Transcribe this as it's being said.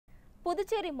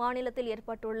புதுச்சேரி மாநிலத்தில்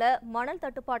ஏற்பட்டுள்ள மணல்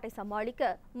தட்டுப்பாட்டை சமாளிக்க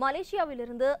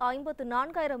மலேசியாவிலிருந்து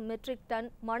 54,000 மெட்ரிக் டன்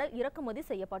மணல் இறக்குமதி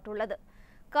செய்யப்பட்டுள்ளது.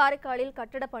 காரைக்காலில்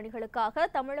கட்டடப் பணிகளுக்காக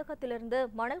தமிழகத்திலிருந்து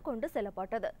மணல் கொண்டு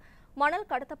செல்லப்பட்டது. மணல்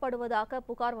கடத்தப்படுவதாக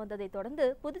புகார் வந்ததை தொடர்ந்து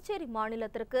புதுச்சேரி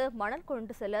மாநிலத்திற்கு மணல்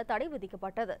கொண்டு செல்ல தடை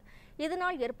விதிக்கப்பட்டது.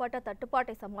 இதனால் ஏற்பட்ட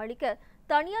தட்டுப்பாட்டை சமாளிக்க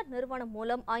தனியார் நிறுவனம்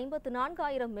மூலம்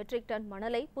 54,000 மெட்ரிக் டன்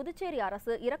மணலை புதுச்சேரி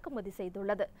அரசு இறக்குமதி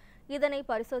செய்துள்ளது. இதனை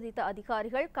பரிசோதித்த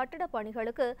அதிகாரிகள் கட்டடப்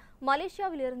பணிகளுக்கு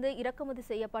மலேசியாவிலிருந்து இறக்குமதி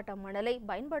செய்யப்பட்ட மணலை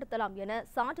பயன்படுத்தலாம் என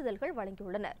சான்றிதழ்கள்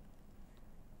வழங்கியுள்ளனர்.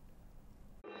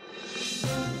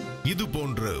 இது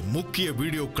போன்ற முக்கிய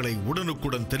வீடியோக்களை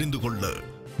உடனுக்குடன் தெரிந்து கொள்ள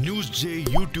NewsJ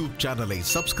யூடியூப் சேனலை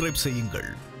சப்ஸ்கிரைப் செய்யுங்கள்.